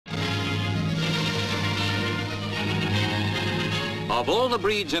Of all the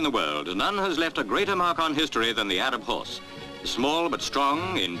breeds in the world, none has left a greater mark on history than the Arab horse. Small but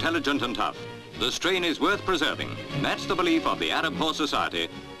strong, intelligent and tough, the strain is worth preserving. That's the belief of the Arab Horse Society,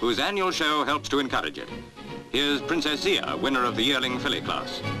 whose annual show helps to encourage it. Here's Princess Zia, winner of the yearling filly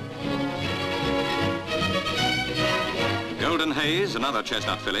class. Golden Haze, another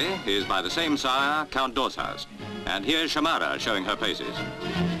chestnut filly, is by the same sire, Count d'Orsay's. And here's Shamara showing her paces.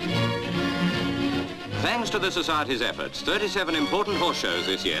 Thanks to the Society's efforts, 37 important horse shows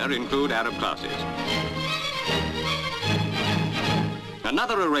this year include Arab classes.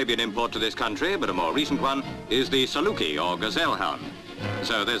 Another Arabian import to this country, but a more recent one, is the Saluki, or Gazelle Hound.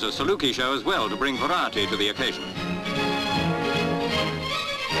 So there's a Saluki show as well to bring variety to the occasion.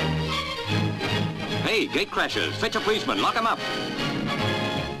 Hey, gate crashers, fetch a policeman, lock him up.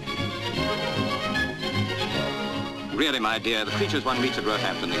 Really, my dear, the creatures one meets at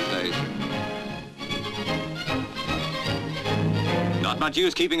Roehampton these days. Not much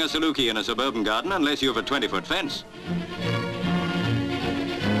use keeping a Saluki in a suburban garden unless you have a 20-foot fence.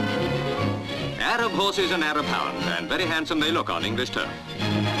 Arab horses and Arab hounds, and very handsome they look on English turf.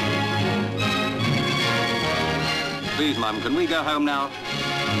 Please, Mum, can we go home now?